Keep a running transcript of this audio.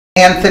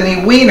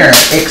Anthony Weiner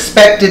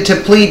expected to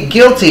plead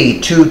guilty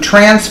to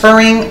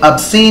transferring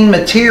obscene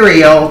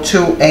material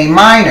to a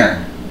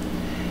minor.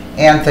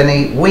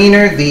 Anthony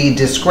Weiner, the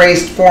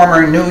disgraced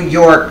former New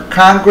York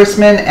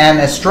congressman and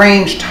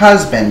estranged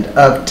husband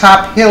of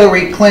top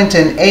Hillary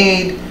Clinton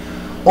aide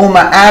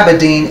Huma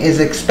Abedin, is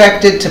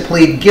expected to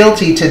plead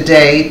guilty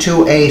today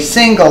to a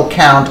single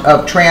count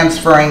of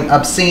transferring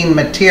obscene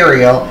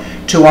material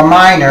to a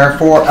minor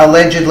for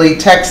allegedly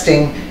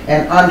texting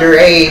an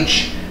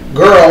underage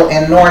girl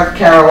in North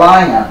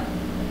Carolina.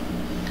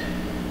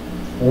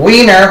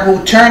 Weiner,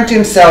 who turned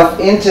himself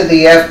into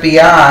the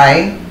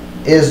FBI,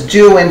 is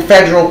due in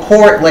federal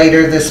court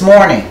later this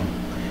morning.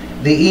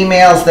 The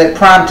emails that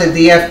prompted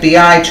the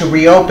FBI to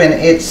reopen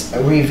its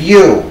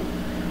review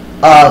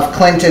of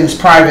Clinton's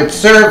private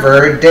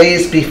server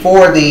days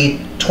before the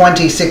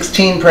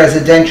 2016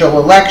 presidential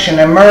election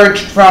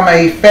emerged from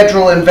a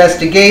federal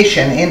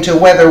investigation into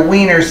whether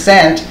Weiner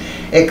sent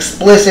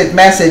explicit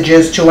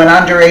messages to an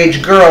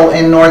underage girl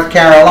in North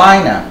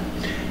Carolina.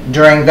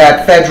 During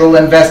that federal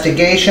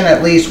investigation,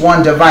 at least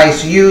one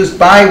device used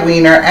by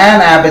Weiner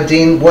and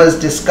Abedin was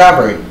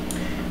discovered.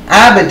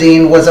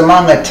 Abedin was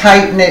among a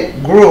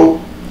tight-knit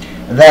group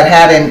that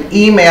had an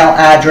email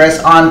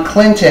address on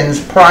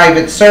Clinton's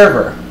private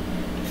server.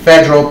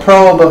 Federal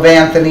probe of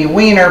Anthony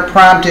Weiner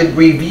prompted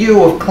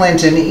review of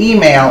Clinton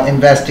email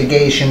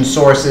investigation,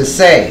 sources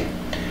say.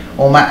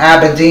 Huma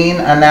Abedin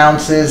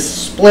announces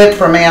split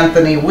from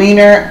Anthony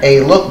Weiner, a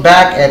look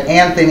back at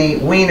Anthony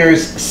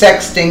Weiner's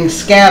sexting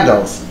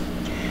scandals.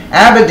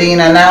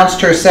 Abedin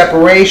announced her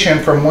separation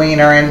from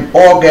Weiner in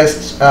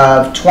August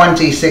of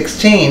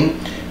 2016.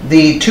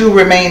 The two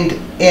were married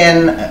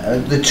in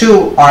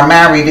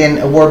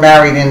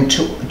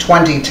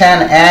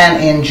 2010,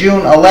 and in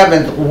June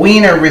 11th,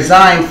 Weiner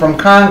resigned from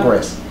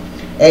Congress,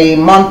 a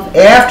month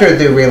after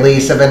the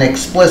release of an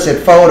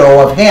explicit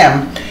photo of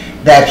him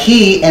that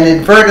he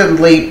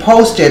inadvertently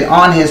posted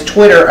on his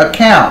Twitter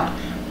account.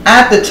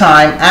 At the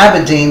time,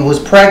 Abedin was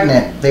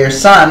pregnant, their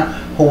son,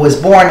 who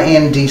was born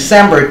in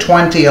December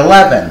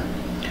 2011.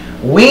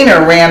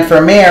 Weiner ran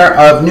for mayor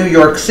of New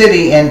York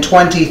City in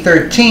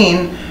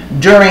 2013,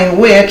 during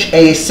which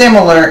a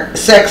similar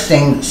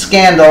sexting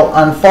scandal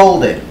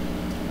unfolded.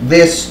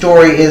 This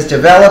story is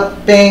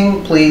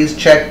developing. Please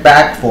check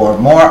back for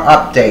more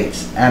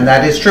updates. And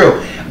that is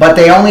true. But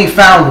they only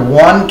found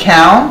one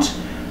count?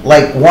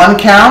 Like one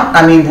count?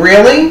 I mean,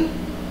 really?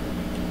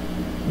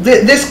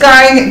 This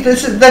guy,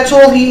 that's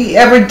all he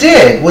ever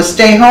did, was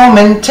stay home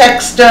and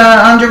text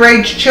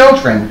underage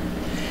children.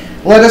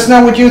 Let us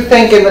know what you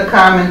think in the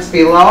comments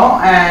below,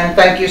 and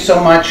thank you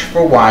so much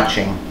for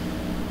watching.